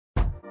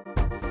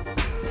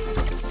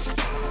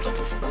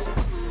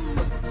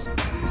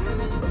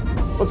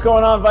What's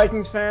going on,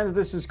 Vikings fans?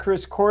 This is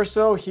Chris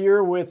Corso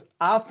here with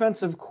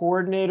offensive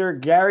coordinator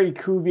Gary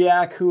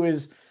Kubiak, who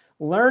is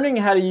learning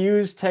how to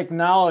use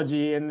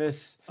technology in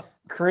this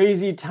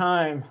crazy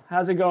time.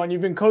 How's it going?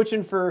 You've been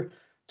coaching for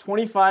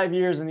 25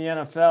 years in the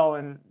NFL,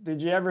 and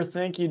did you ever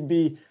think you'd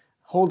be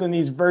holding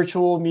these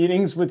virtual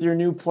meetings with your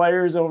new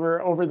players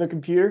over the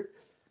computer?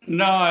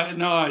 No,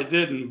 I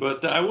didn't.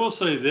 But I will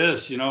say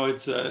this,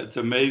 it's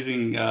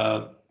amazing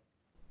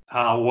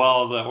how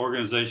well the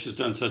organization's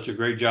done such a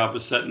great job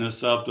of setting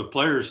this up. The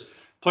players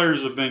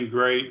have been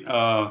great.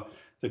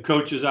 The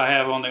coaches I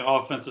have on the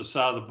offensive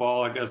side of the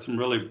ball, I got some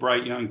really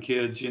bright young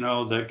kids,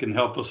 that can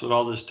help us with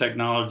all this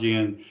technology,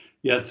 and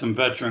yet some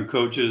veteran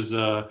coaches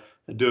that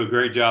do a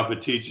great job of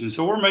teaching.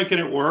 So we're making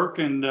it work,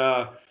 and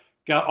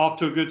got off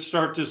to a good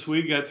start this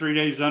week. Got 3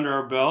 days under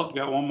our belt.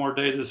 Got one more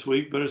day this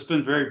week, but it's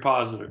been very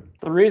positive.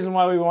 The reason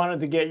why we wanted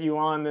to get you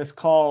on this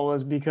call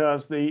was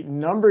because the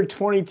number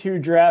 22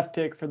 draft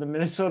pick for the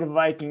Minnesota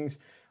Vikings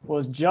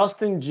was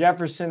Justin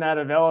Jefferson out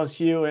of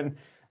LSU. And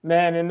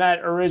man, in that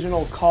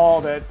original call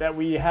that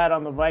we had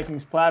on the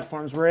Vikings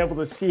platforms, we're able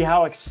to see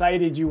how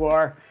excited you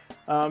are.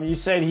 You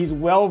said he's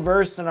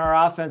well-versed in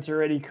our offense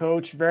already,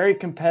 Coach, very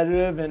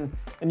competitive, and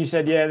you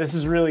said, yeah, this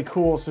is really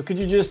cool. So could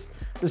you just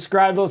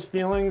describe those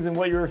feelings and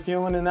what you were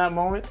feeling in that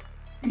moment?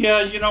 Yeah,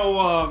 I know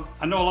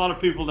a lot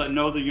of people that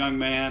know the young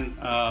man.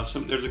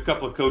 There's a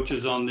couple of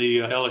coaches on the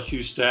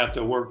LSU staff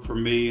that work for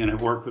me and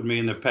have worked with me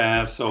in the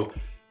past, so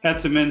had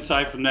some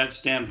insight from that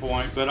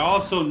standpoint. But I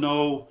also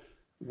know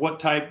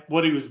what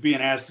he was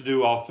being asked to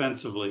do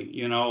offensively.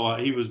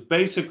 He was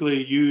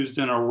basically used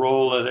in a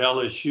role at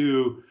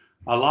LSU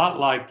a lot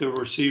like the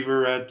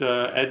receiver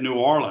at New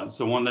Orleans,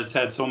 the one that's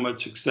had so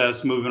much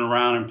success moving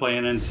around and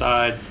playing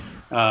inside,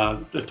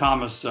 the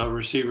Thomas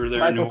receiver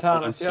there in New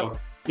Orleans.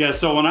 Yep.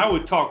 So when I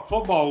would talk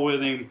football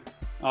with him,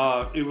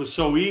 it was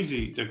so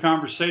easy. The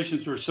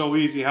conversations were so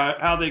easy,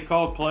 how they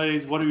called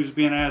plays, what he was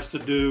being asked to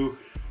do.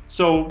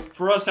 So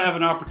for us to have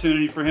an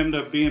opportunity for him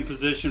to be in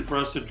position, for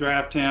us to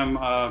draft him,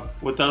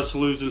 with us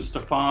losing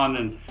Stephon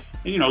and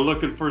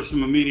looking for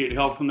some immediate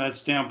help from that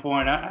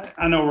standpoint,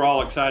 I know we're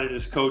all excited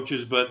as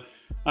coaches, but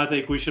I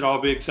think we should all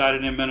be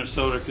excited in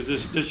Minnesota because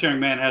this young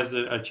man has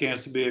a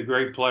chance to be a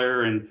great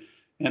player, and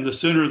the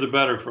sooner the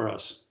better for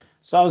us.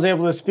 So I was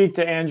able to speak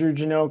to Andrew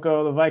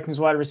Janocko, the Vikings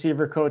wide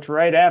receiver coach,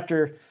 right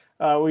after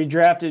we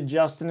drafted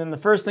Justin. And the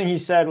first thing he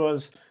said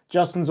was,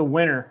 Justin's a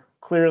winner,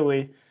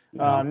 clearly,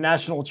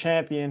 national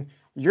champion.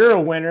 You're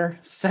a winner,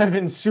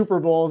 7 Super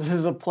Bowls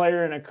as a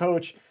player and a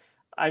coach.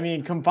 I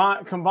mean,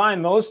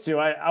 combine those two.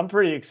 I'm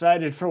pretty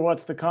excited for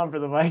what's to come for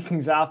the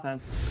Vikings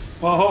offense.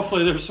 Well,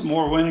 hopefully there's some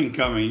more winning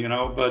coming,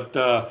 But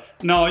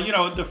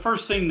no, the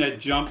first thing that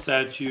jumps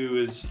at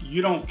you is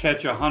you don't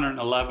catch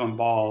 111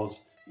 balls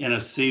in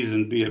a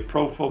season, be it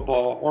pro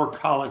football or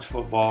college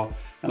football,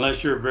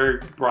 unless you're a very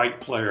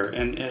bright player.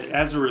 And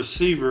as a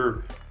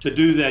receiver, to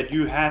do that,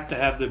 you have to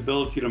have the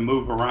ability to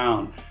move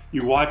around.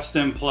 You watch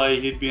them play,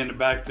 he'd be in the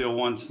backfield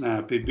one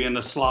snap, he'd be in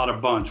the slot a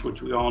bunch,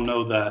 which we all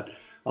know that.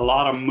 A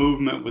lot of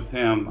movement with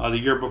him. The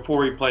year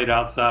before, he played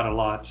outside a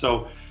lot.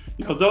 So,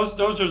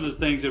 those are the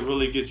things that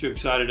really get you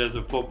excited as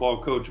a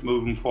football coach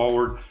moving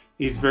forward.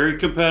 He's very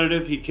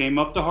competitive. He came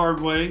up the hard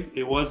way.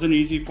 It wasn't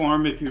easy for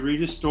him. If you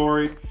read his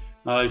story,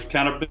 he's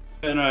kind of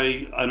been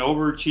an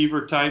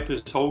overachiever type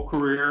his whole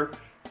career,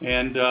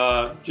 and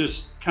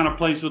just kind of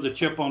plays with a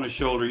chip on his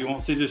shoulder. You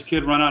won't see this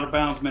kid run out of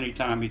bounds many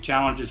times. He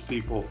challenges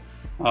people.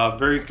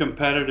 Very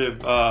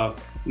competitive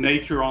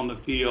nature on the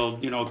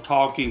field,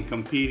 talking,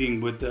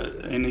 competing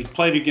and he's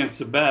played against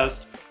the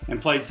best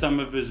and played some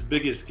of his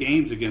biggest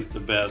games against the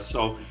best.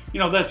 So,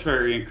 that's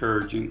very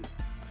encouraging.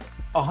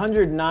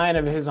 109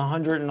 of his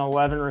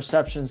 111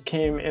 receptions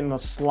came in the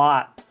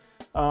slot.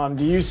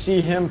 Do you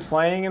see him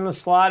playing in the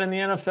slot in the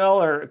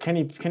NFL, or can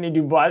he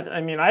do both? I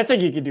mean, I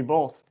think he could do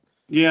both.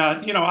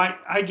 Yeah,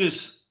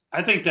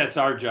 I think that's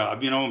our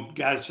job.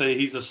 Guys say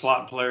he's a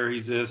slot player,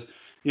 he's this.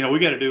 We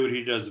got to do what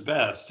he does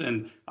best.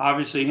 And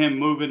obviously him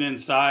moving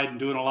inside and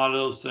doing a lot of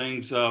those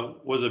things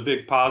was a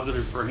big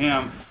positive for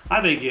him.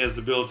 I think he has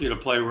the ability to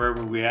play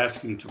wherever we ask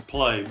him to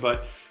play.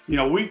 But,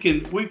 we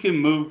can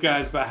move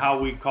guys by how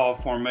we call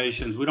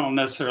formations. We don't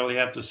necessarily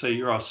have to say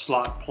you're a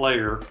slot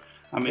player.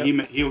 I mean,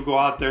 yep. He'll go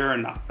out there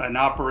and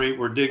operate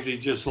where Diggsy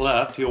just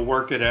left. He'll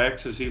work at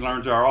X as he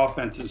learns our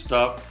offense and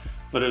stuff.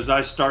 But as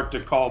I start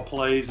to call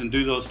plays and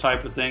do those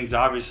type of things,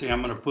 obviously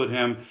I'm going to put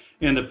him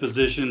in the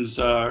positions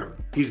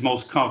he's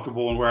most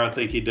comfortable and where I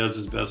think he does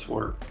his best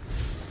work.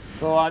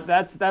 So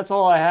that's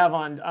all I have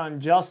on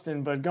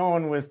Justin. But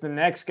going with the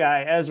next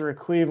guy, Ezra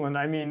Cleveland,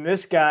 I mean,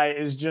 this guy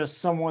is just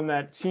someone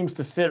that seems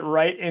to fit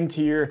right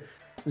into your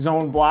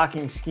zone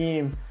blocking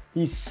scheme.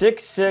 He's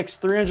 6'6",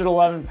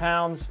 311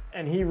 pounds,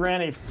 and he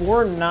ran a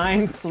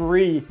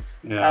 4.93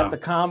 at the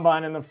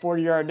combine in the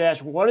 40-yard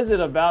dash. What is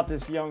it about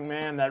this young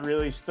man that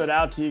really stood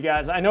out to you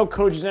guys? I know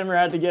Coach Zimmer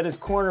had to get his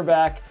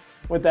cornerback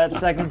with that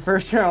second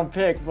first-round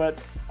pick, but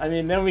I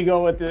mean, then we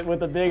go with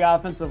the big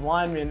offensive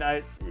lineman.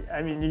 I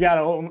mean, you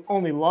gotta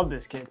only love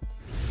this kid.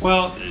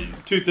 Well,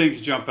 two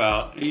things jump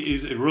out.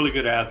 He's a really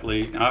good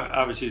athlete.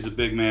 Obviously, he's a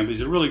big man, but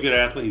he's a really good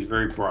athlete. He's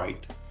very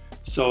bright.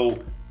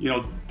 So,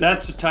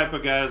 that's the type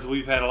of guys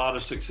we've had a lot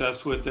of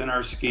success with in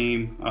our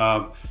scheme.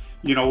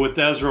 With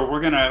Ezra,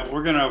 we're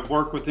gonna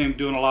work with him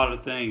doing a lot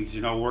of things.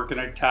 Working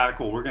at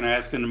tackle. We're gonna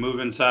ask him to move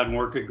inside and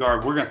work at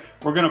guard.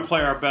 We're gonna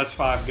play our best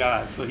five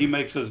guys. So he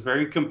makes us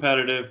very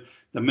competitive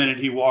the minute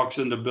he walks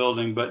in the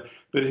building. But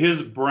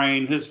his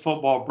brain, his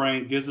football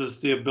brain, gives us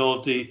the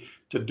ability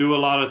to do a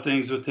lot of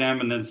things with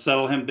him and then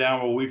settle him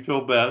down where we feel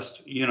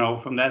best.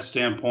 From that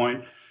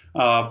standpoint.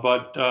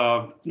 But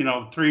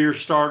 3-year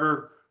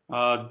starter.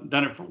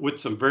 Done it with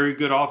some very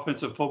good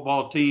offensive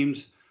football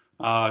teams.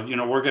 We're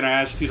going to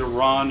ask you to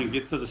run and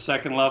get to the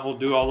second level,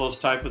 do all those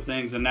type of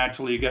things, and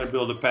naturally, you got to be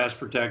able to pass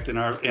protect in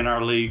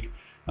our league.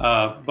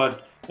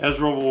 But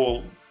Ezra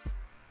will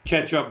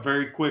catch up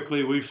very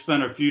quickly. We've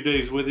spent a few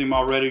days with him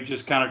already,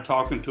 just kind of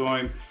talking to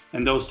him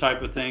and those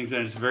type of things,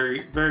 and it's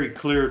very, very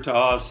clear to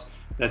us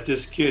that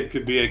this kid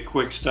could be a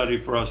quick study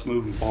for us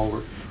moving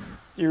forward.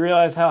 Do you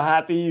realize how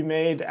happy you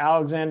made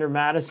Alexander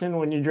Madison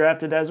when you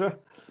drafted Ezra?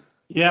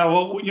 Yeah,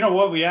 well, you know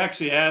what? We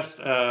actually asked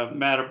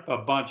Matt a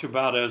bunch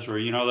about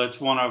Ezra.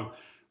 That's one of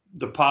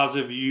the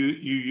positive you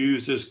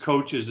use as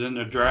coaches in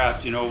the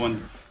draft.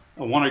 When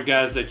one of the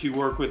guys that you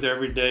work with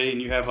every day and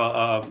you have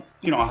a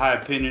high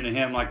opinion of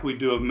him, like we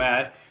do of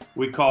Matt.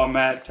 We call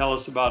Matt, tell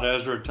us about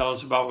Ezra, tell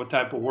us about what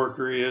type of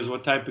worker he is,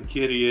 what type of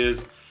kid he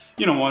is.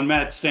 When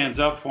Matt stands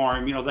up for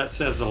him, that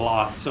says a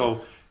lot.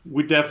 So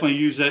we definitely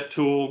use that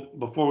tool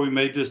before we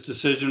made this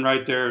decision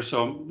right there.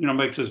 So,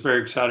 makes us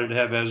very excited to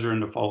have Ezra in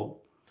the fold.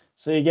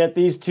 So you get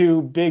these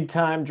two big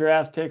time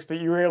draft picks, but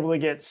you were able to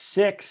get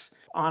 6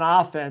 on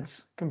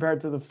offense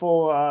compared to the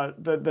full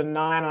the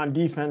 9 on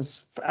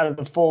defense out of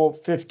the full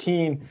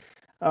 15.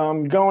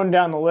 Going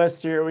down the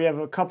list here, we have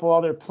a couple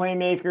other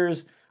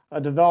playmakers,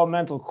 a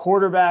developmental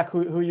quarterback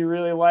who you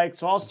really like.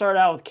 So I'll start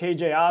out with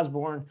KJ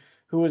Osborne,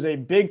 who was a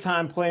big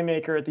time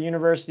playmaker at the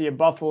University of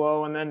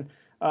Buffalo, and then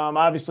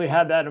obviously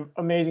had that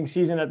amazing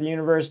season at the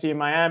University of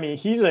Miami.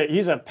 He's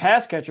a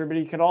pass catcher, but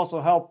he could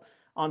also help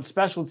on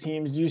special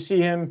teams. Do you see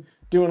him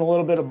doing a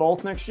little bit of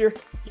both next year?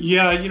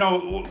 Yeah,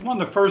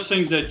 one of the first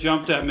things that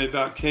jumped at me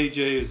about KJ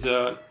is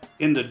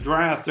in the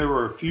draft, there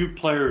were a few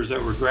players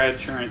that were grad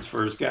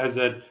transfers, guys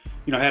that,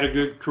 had a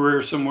good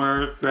career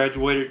somewhere,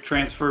 graduated,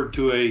 transferred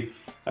to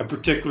a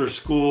particular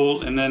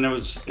school, and then it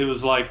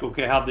was like,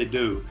 okay, how'd they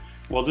do?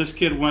 Well, this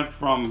kid went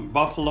from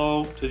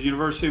Buffalo to the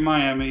University of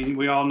Miami.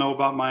 We all know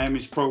about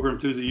Miami's program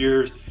through the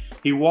years.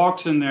 He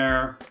walks in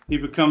there. He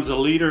becomes a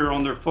leader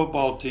on their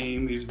football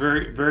team. He's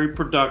very, very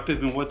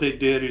productive in what they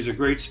did. He's a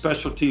great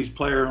special teams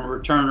player and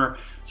returner.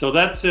 So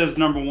that says,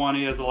 number one,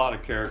 he has a lot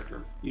of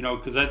character,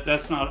 because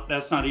that's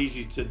not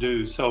easy to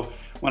do. So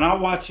when I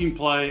watch him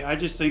play, I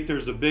just think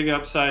there's a big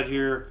upside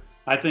here.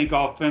 I think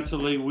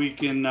offensively we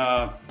can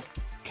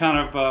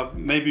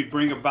maybe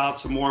bring about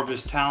some more of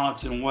his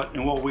talents and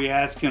what we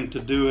ask him to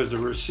do as a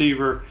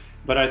receiver.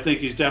 But I think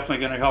he's definitely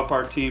going to help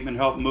our team and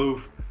help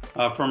move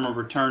from a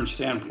return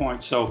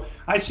standpoint. So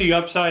I see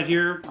upside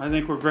here. I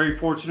think we're very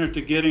fortunate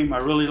to get him. I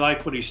really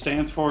like what he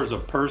stands for as a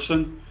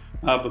person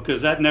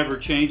because that never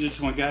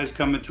changes when guys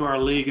come into our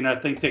league, and I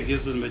think that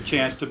gives them a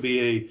chance to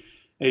be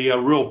a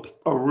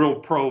real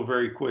pro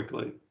very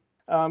quickly.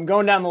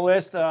 Going down the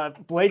list,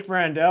 Blake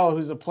Brandel,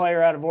 who's a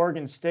player out of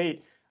Oregon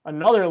State,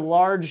 another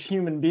large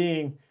human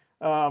being,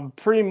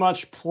 pretty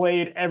much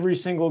played every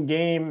single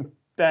game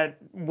that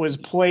was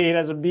played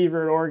as a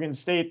Beaver at Oregon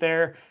State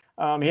there.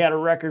 He had a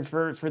record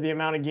for the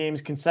amount of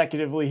games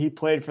consecutively he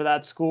played for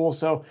that school.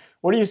 So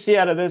what do you see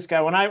out of this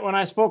guy? When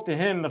I spoke to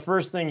him, the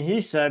first thing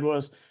he said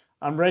was,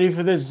 I'm ready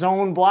for this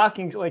zone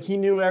blocking. Like, he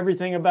knew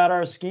everything about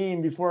our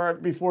scheme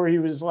before he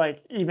was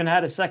like even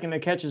had a second to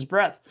catch his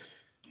breath.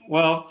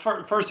 Well,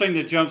 first thing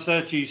that jumps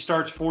at you, he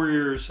starts 4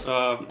 years,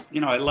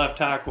 at left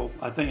tackle.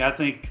 I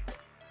think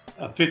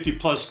 50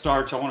 plus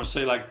starts. I want to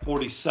say like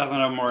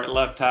 47 of them are at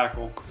left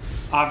tackle.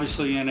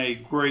 Obviously in a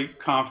great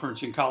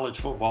conference in college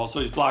football. So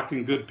he's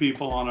blocking good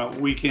people on a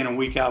week in and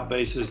week out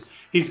basis.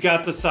 He's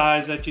got the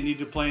size that you need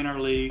to play in our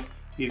league.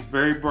 He's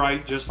very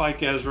bright, just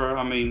like Ezra.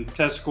 I mean,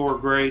 test score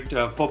great,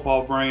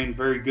 football brain,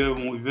 very good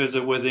when we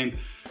visit with him.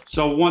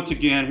 So once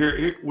again,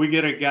 here we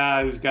get a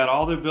guy who's got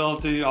all the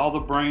ability, all the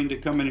brain to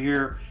come in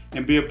here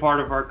and be a part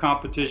of our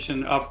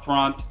competition up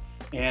front.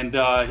 And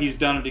he's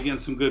done it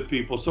against some good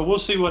people. So we'll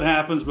see what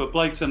happens. But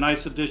Blake's a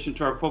nice addition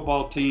to our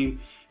football team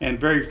and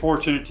very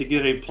fortunate to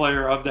get a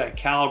player of that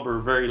caliber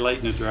very late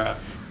in the draft.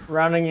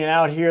 Rounding it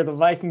out here, the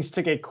Vikings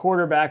took a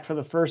quarterback for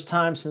the first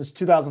time since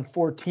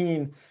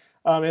 2014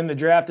 in the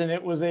draft, and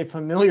it was a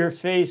familiar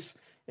face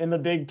in the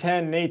Big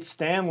Ten, Nate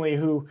Stanley,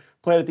 who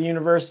played at the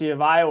University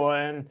of Iowa.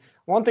 And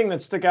one thing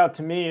that stuck out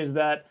to me is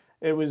that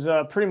it was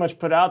pretty much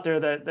put out there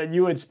that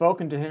you had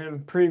spoken to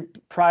him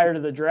prior to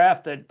the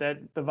draft, that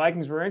the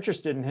Vikings were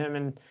interested in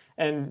him,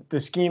 and the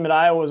scheme at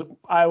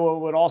Iowa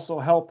would also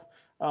help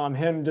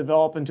him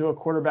develop into a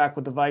quarterback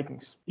with the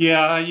Vikings.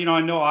 Yeah,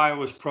 I know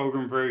Iowa's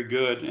program very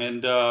good,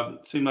 and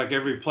it seemed like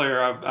every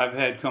player I've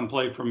had come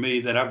play for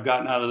me that I've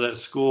gotten out of that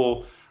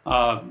school,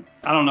 I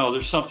don't know.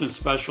 There's something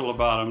special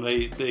about them.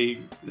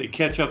 They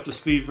catch up to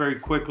speed very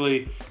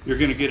quickly. You're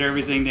going to get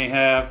everything they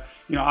have.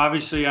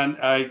 Obviously,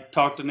 I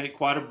talked to Nate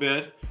quite a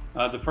bit.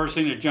 The first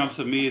thing that jumps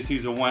at me is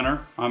he's a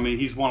winner. I mean,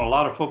 he's won a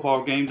lot of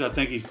football games. I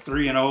think he's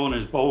 3-0 in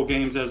his bowl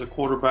games as a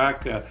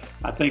quarterback.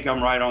 I think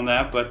I'm right on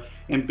that. But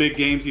in big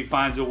games, he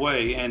finds a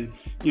way. And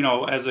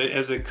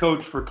as a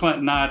coach for Clint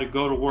and I to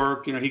go to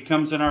work, he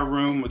comes in our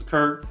room with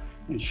Kurt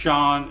and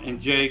Sean and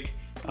Jake.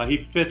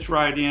 He fits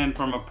right in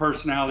from a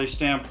personality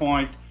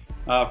standpoint,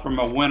 from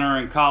a winner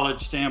in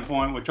college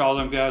standpoint, which all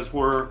them guys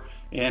were.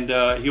 And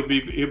he'll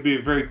be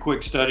a very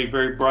quick study,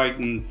 very bright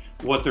in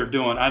what they're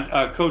doing.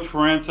 Coach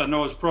Ferentz, I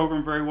know his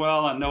program very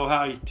well. I know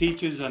how he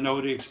teaches. I know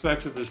what he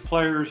expects of his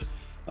players.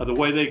 The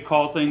way they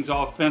call things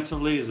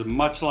offensively is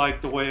much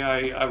like the way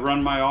I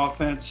run my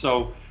offense.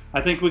 So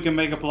I think we can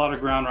make up a lot of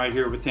ground right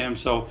here with him.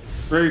 So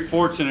very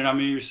fortunate. I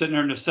mean, you're sitting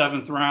there in the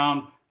 7th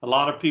round. A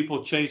lot of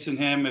people chasing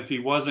him if he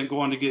wasn't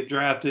going to get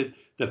drafted.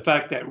 The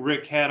fact that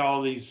Rick had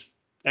all these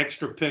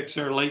extra picks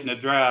there late in the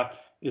draft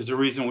is the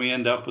reason we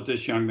end up with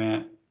this young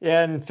man.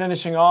 Yeah, and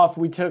finishing off,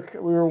 we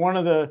were one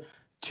of the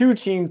three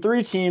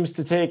teams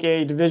to take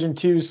a Division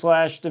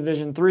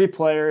II/Division III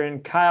player in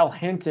Kyle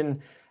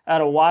Hinton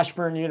out of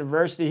Washburn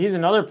University. He's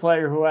another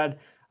player who had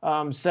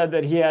said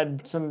that he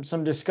had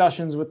some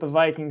discussions with the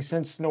Vikings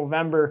since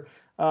November.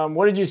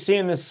 What did you see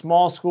in this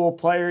small school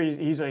player?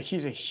 He's a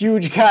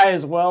huge guy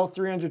as well,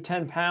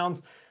 310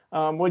 pounds.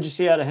 What did you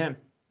see out of him?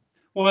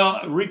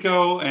 Well,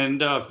 Rico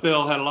and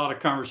Phil had a lot of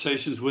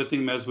conversations with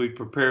him as we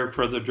prepared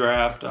for the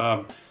draft.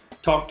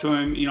 Talked to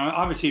him.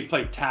 Obviously he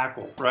played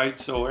tackle, right?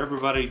 So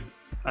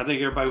I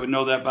think everybody would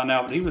know that by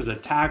now. But he was a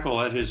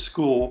tackle at his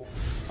school,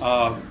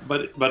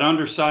 but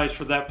undersized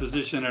for that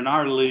position in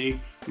our league.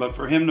 But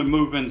for him to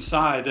move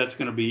inside, that's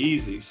going to be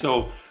easy.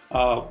 So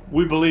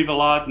we believe a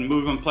lot in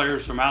moving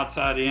players from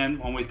outside in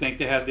when we think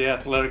they have the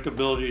athletic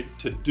ability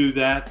to do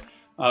that.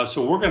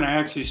 So we're going to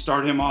actually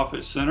start him off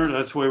at center.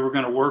 That's the way we're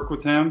going to work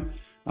with him.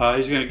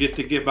 He's going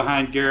to get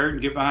behind Garrett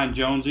and get behind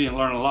Jonesy and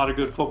learn a lot of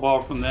good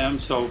football from them.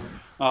 So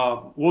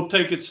we'll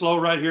take it slow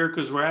right here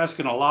because we're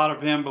asking a lot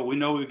of him, but we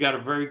know we've got a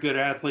very good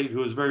athlete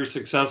who is very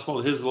successful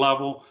at his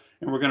level,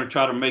 and we're going to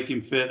try to make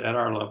him fit at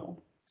our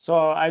level.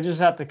 So I just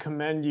have to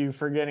commend you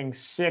for getting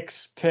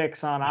 6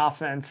 picks on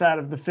offense out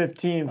of the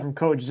 15 from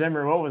Coach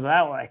Zimmer. What was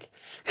that like?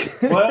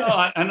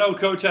 Well, I know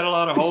Coach had a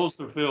lot of holes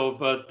to fill,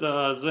 but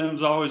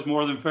Zim's always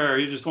more than fair.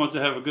 He just wants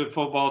to have a good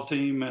football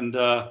team, and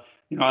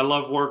I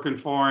love working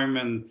for him.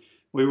 And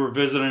we were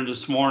visiting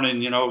this morning.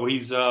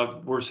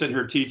 We're sitting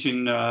here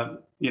teaching,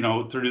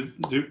 through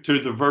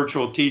the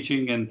virtual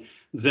teaching, and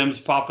Zim's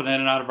popping in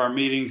and out of our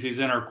meetings. He's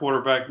in our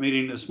quarterback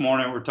meeting this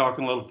morning. We're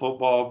talking a little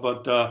football,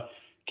 but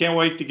can't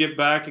wait to get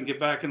back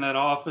in that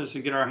office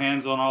and get our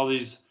hands on all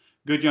these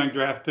good young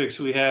draft picks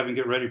we have and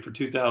get ready for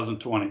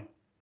 2020.